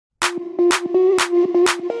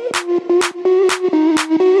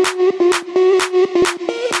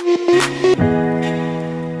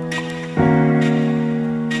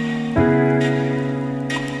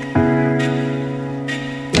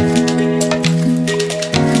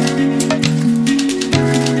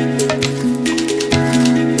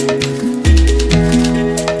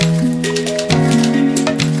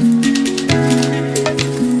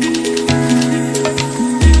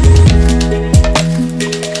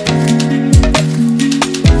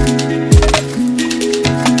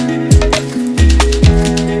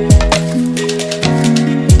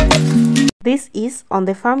on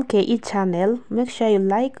the Farm KE channel. Make sure you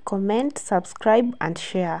like, comment, subscribe and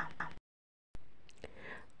share.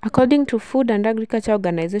 According to Food and Agriculture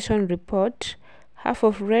Organization report, half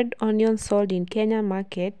of red onions sold in Kenya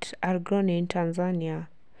market are grown in Tanzania.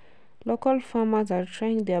 Local farmers are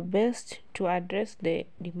trying their best to address the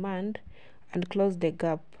demand and close the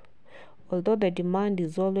gap, although the demand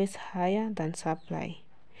is always higher than supply.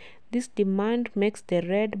 This demand makes the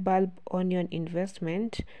red bulb onion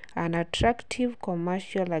investment an attractive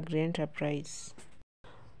commercial agri-enterprise.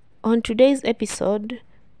 On today's episode,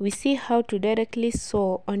 we see how to directly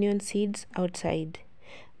sow onion seeds outside.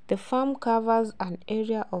 The farm covers an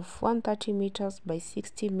area of 130 meters by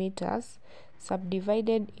 60 meters,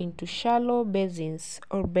 subdivided into shallow basins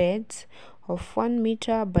or beds of 1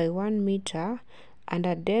 meter by 1 meter and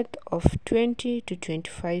a depth of 20 to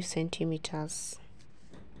 25 centimeters.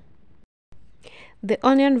 The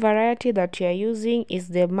onion variety that we are using is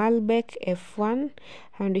the Malbec F1,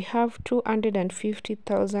 and we have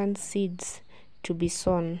 250,000 seeds to be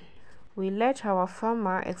sown. We let our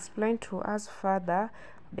farmer explain to us further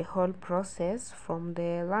the whole process, from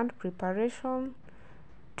the land preparation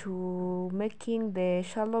to making the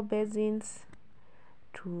shallow basins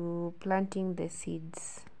to planting the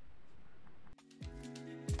seeds.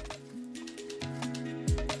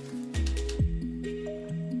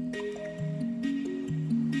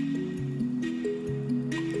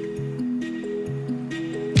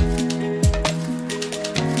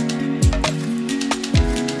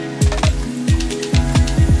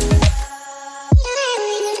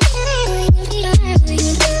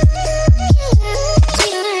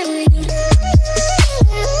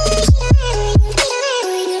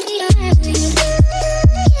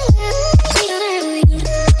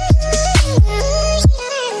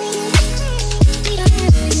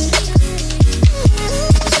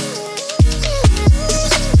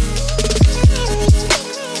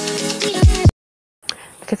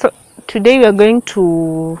 Okay, so today we are going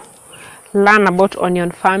to learn about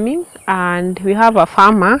onion farming, and we have a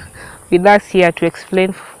farmer with us here to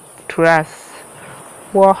explain to us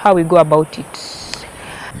how we go about it.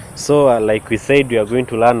 So like we said, we are going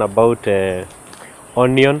to learn about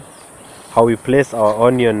onion, how we place our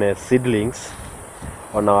onion seedlings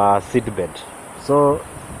on our seed bed. So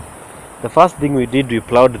the first thing we did, we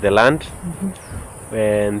plowed the land,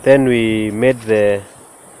 and then we made the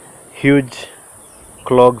huge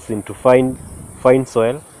clogs into fine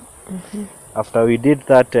soil. After we did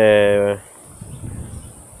that,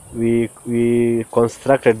 we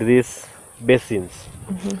constructed these basins.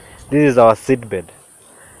 This is our seed bed.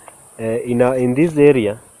 In this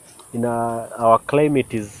area, our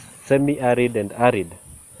climate is semi-arid and arid,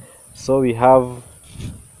 so we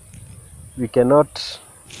cannot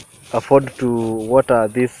afford to water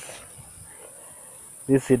these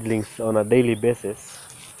seedlings on a daily basis.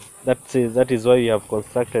 That is why we have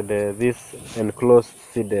constructed this enclosed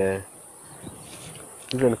seed beds.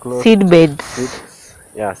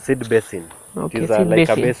 Seed basin. Okay, it is seed like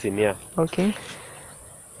basin. a basin, yeah. Okay.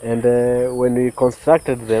 And when we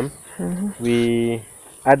constructed them, we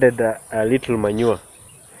added a little manure,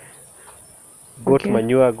 goat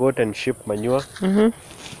manure, goat and sheep manure, and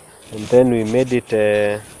then we made it.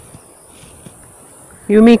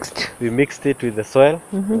 We mixed it with the soil.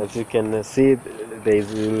 As you can see,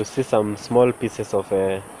 you will see some small pieces of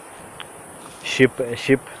sheep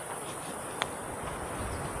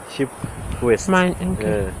waste.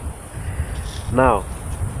 Now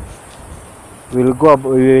we will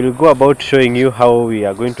go about showing you how we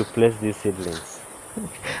are going to place these seedlings.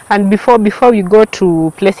 And before we go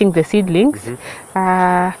to placing the seedlings,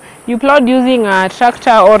 you plowed using a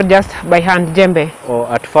tractor or just by hand, jembe?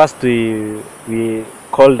 Or at first we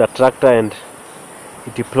called a tractor and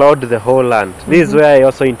it plowed the whole land. This is where I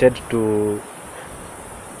also intend to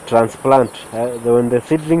transplant. When the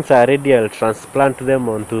seedlings are ready, I'll transplant them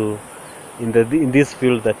onto in this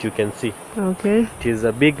field that you can see. Okay. It is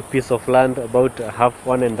a big piece of land, about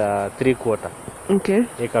 1 3/4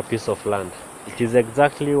 acre piece of land. It is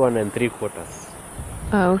exactly 1 3/4.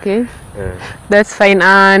 Okay. That's fine.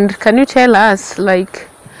 And can you tell us like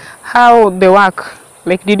how they work?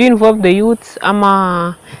 Like, did you involve the youths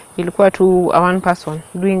ama ilikuwa tu one person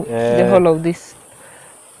doing the whole of this?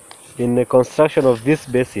 In the construction of these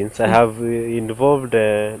basins, I have involved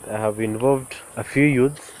a few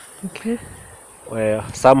youths. Okay.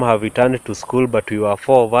 Some have returned to school, but we were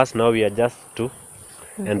 4 of us. Now we are just 2,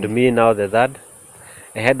 and me now the third.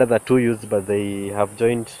 I had other 2 youths, but they have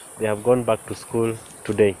gone back to school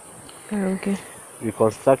today. Okay. We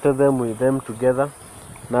constructed them with them together.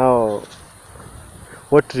 Now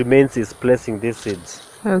what remains is placing these seeds.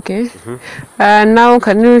 Okay. Now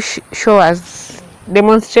can you show us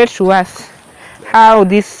demonstrate to us how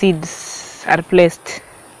these seeds are placed.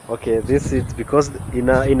 Okay, this is because in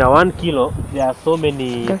a 1 kilo there are so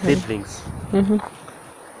many Okay. seedlings. Mm-hmm.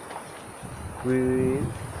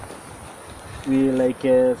 We like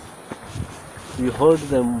we hold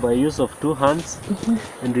them by use of 2 hands,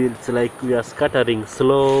 and it's like we are scattering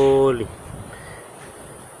slowly.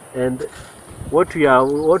 And what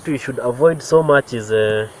we should avoid so much is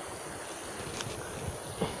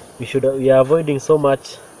we are avoiding so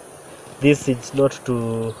much these seeds not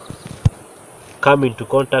to come into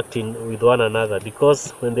contact with one another,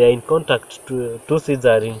 because when they are in contact, two seeds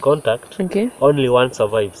are in contact, Okay. only one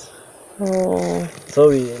survives. Oh. So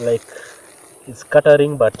we like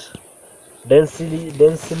scattering, but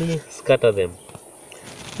densely scatter them.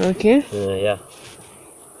 Okay. Yeah.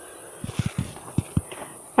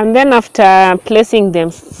 And then after placing them,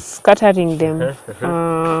 scattering them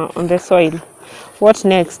on the soil, what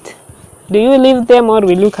next? Do you leave them or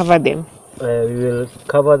will you cover them? We will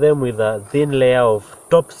cover them with a thin layer of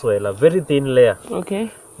topsoil, a very thin layer. Okay.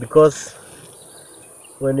 Because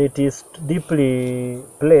when it is deeply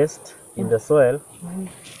placed in the soil,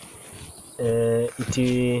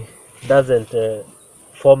 it doesn't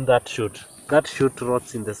form that shoot. That shoot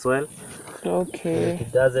rots in the soil. Okay.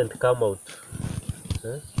 It doesn't come out.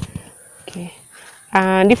 Okay.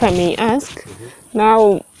 And if I may ask,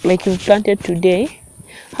 now like you've planted today,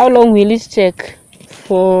 how long will it take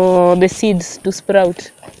for the seeds to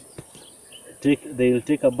sprout? They will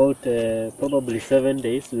take about probably 7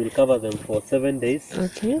 days. We will cover them for 7 days.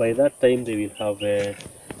 Okay. By that time they will have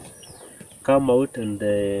come out and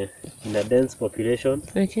in a dense population.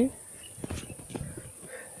 Okay.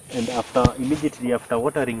 And immediately after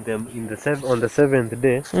watering them on the 7th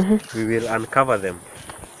day, we will uncover them,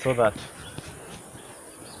 so that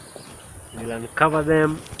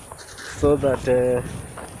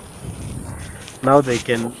now they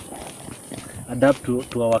can adapt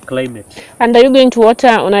to our climate. And are you going to water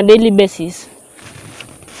on a daily basis?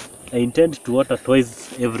 I intend to water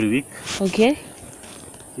twice every week. Okay.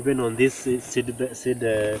 Even on this seed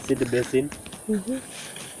basin.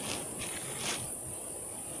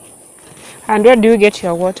 And where do you get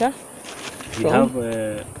your water? We have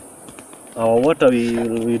our water. We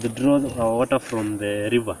will withdraw our water from the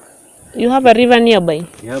river. You have a river nearby?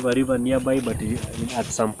 We have a river nearby, but at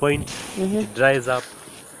some point it dries up,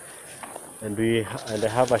 and I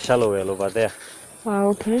have a shallow well over there.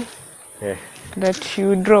 Okay. Yeah. That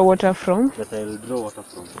you draw water from? That I will draw water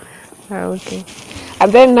from. Okay.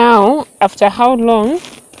 And then now, after how long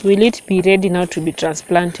will it be ready now to be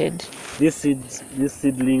transplanted? These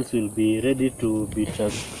seedlings will be ready to be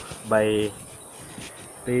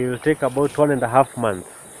they will take about 1.5 months.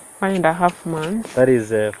 1.5 months. That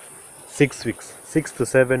is 6 weeks, 6 to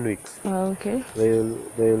 7 weeks. Okay. They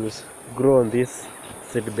will grow on this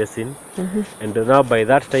seed basin, and now by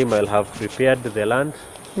that time I'll have prepared the land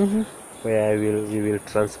where we will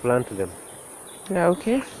transplant them. Yeah.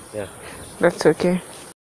 Okay. Yeah. That's okay.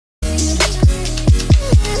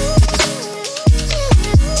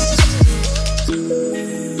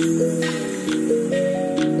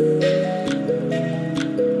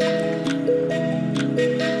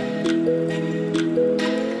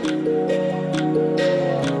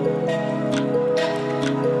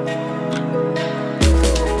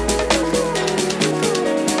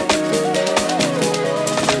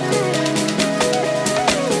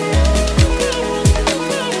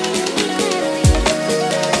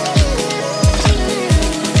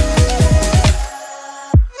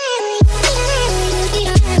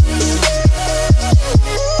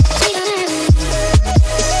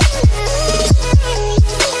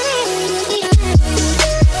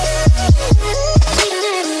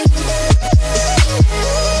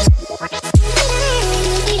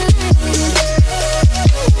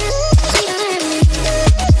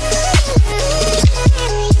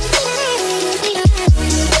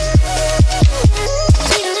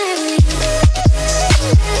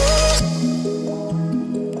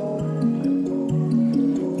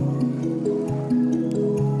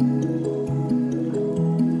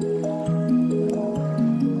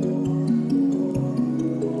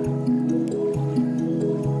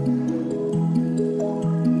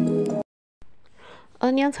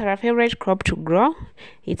 Onions are a favorite crop to grow.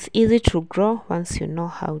 It's easy to grow once you know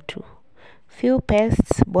how to. Few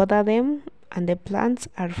pests bother them, and the plants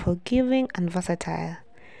are forgiving and versatile,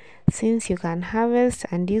 since you can harvest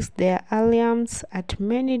and use their alliums at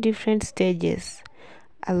many different stages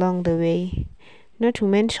along the way. Not to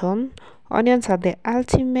mention, onions are the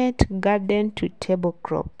ultimate garden to table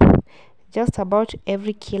crop. Just about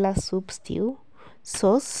every killer soup, stew,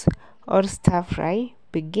 sauce, or stir fry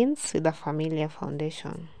begins with a familiar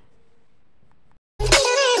foundation.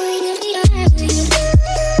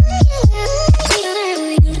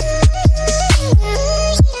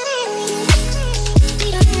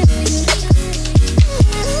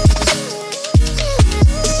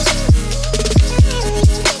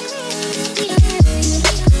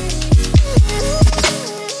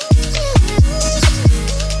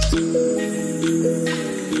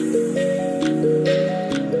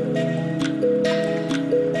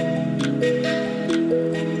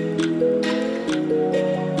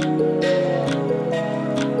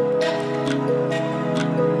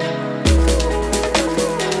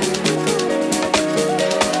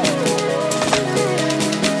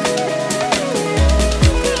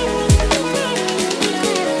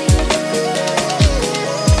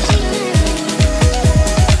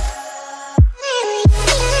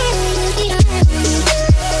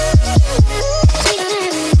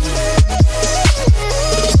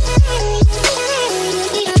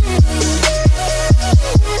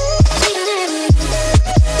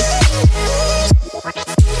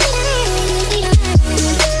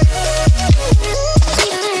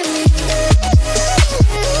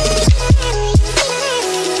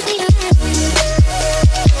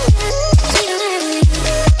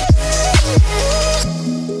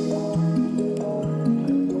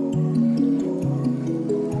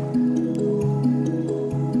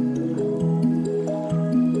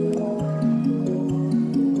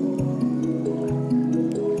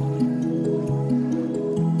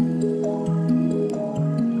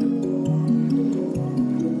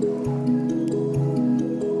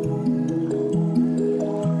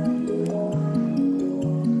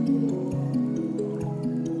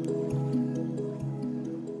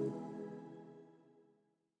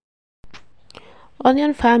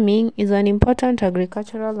 Onion farming is an important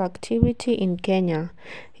agricultural activity in Kenya.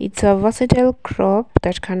 It's a versatile crop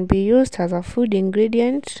that can be used as a food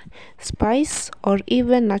ingredient, spice, or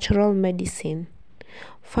even natural medicine.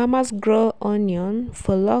 Farmers grow onion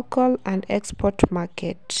for local and export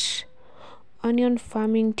markets. Onion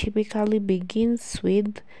farming typically begins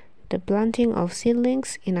with the planting of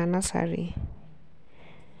seedlings in a nursery.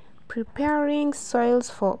 Preparing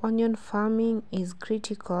soils for onion farming is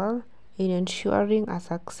critical in ensuring a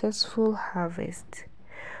successful harvest.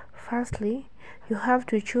 Firstly, you have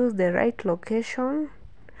to choose the right location,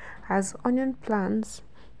 as onion plants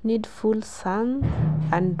need full sun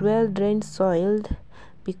and well-drained soil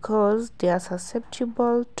because they are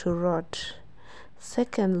susceptible to rot.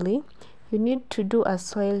 Secondly, you need to do a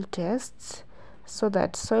soil test so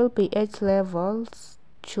that soil pH levels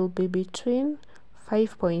should be between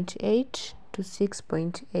 5.8 to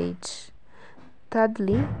 6.8.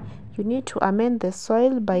 Thirdly, you need to amend the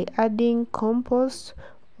soil by adding compost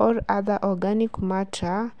or other organic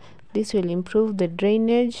matter. This will improve the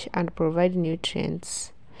drainage and provide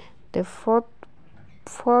nutrients. The fourth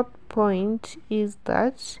point is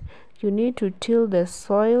that you need to till the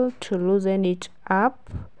soil to loosen it up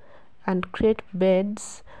and create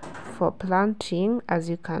beds for planting. As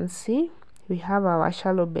you can see, we have our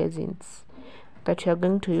shallow basins that you are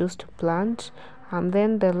going to use to plant. And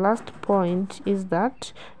then the last point is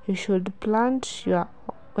that you should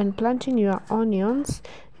when planting your onions,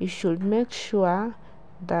 you should make sure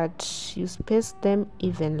that you space them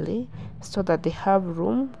evenly so that they have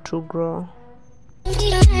room to grow.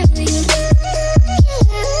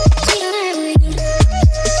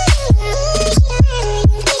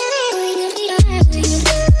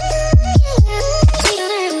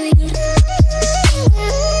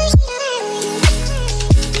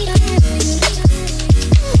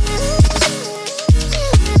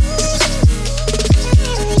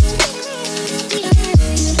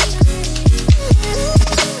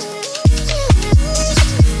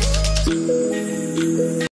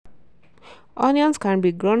 Onions can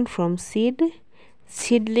be grown from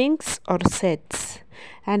seedlings, or sets,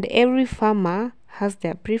 and every farmer has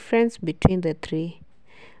their preference between the three.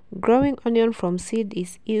 Growing onion from seed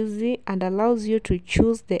is easy and allows you to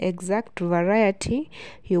choose the exact variety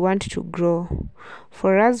you want to grow.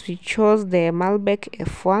 For us, we chose the Malbec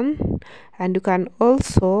F1, and you can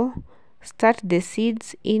also start the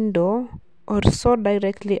seeds indoor or sow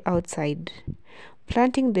directly outside.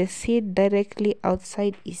 Planting the seed directly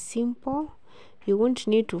outside is simple. You won't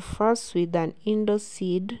need to fuss with an indoor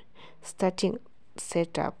seed starting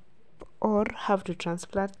setup or have to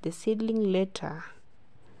transplant the seedling later.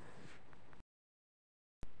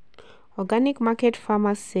 Organic market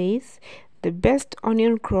farmer says the best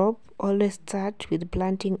onion crop always starts with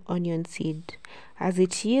planting onion seed, as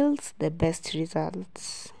it yields the best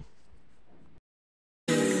results.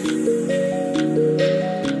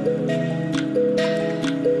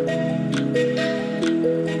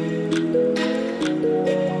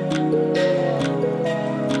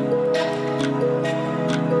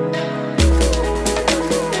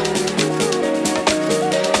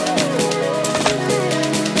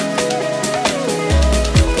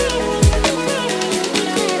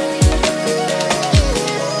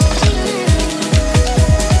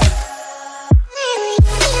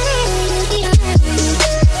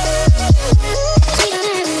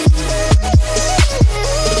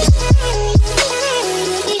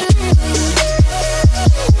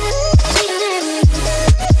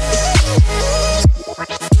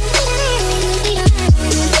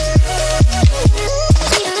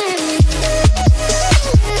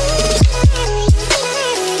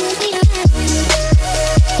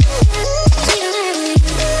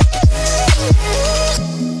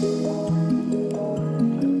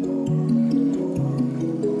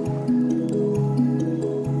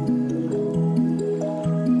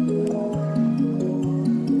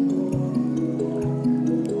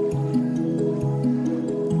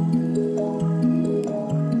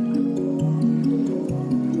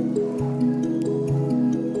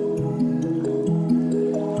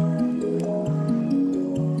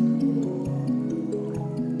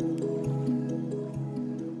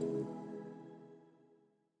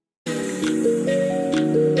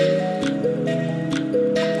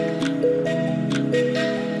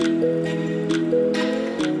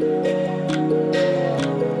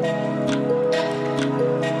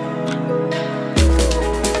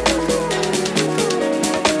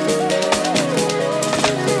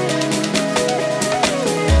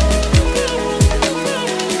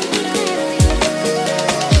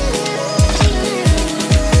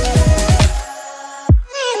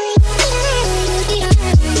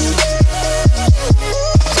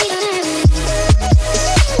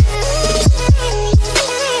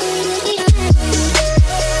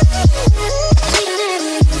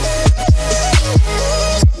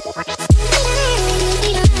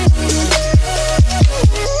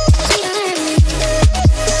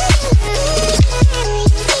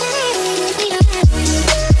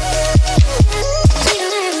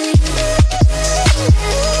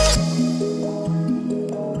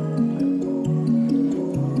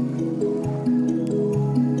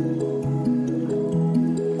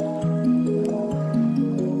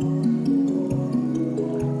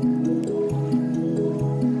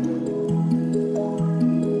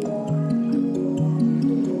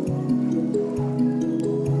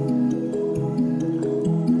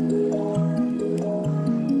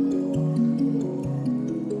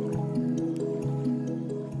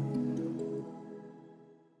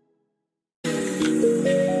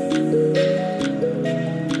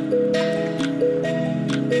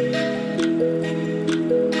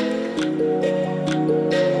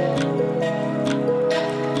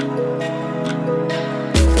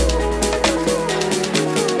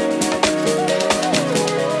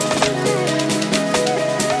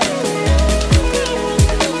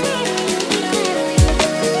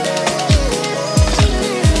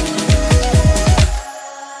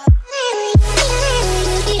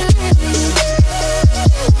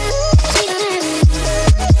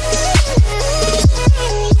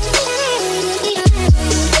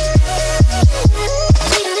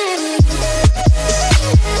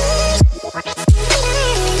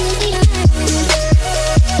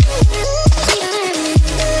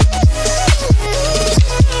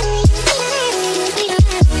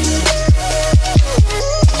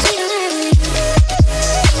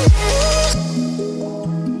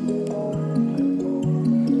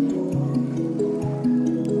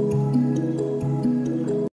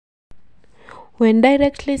 When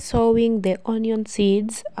directly sowing the onion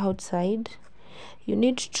seeds outside, you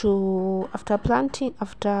need to,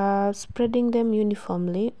 after spreading them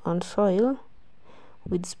uniformly on soil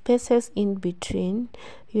with spaces in between,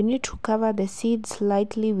 you need to cover the seeds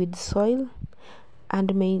lightly with soil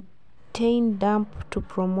and maintain damp to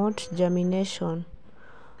promote germination.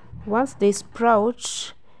 Once they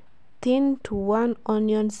sprout, thin to 1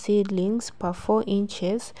 onion seedlings per 4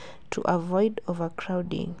 inches to avoid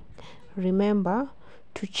overcrowding. Remember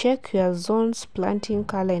to check your zone's planting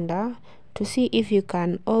calendar to see if you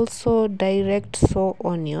can also direct sow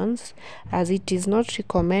onions, as it is not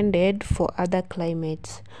recommended for other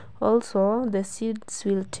climates. Also, the seeds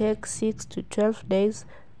will take 6 to 12 days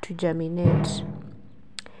to germinate.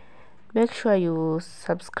 Make sure you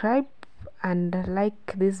subscribe and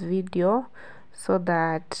like this video so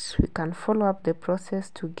that we can follow up the process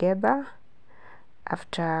together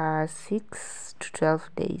after 6 to 12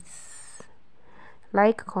 days.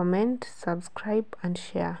 Like, comment, subscribe and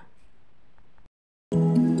share.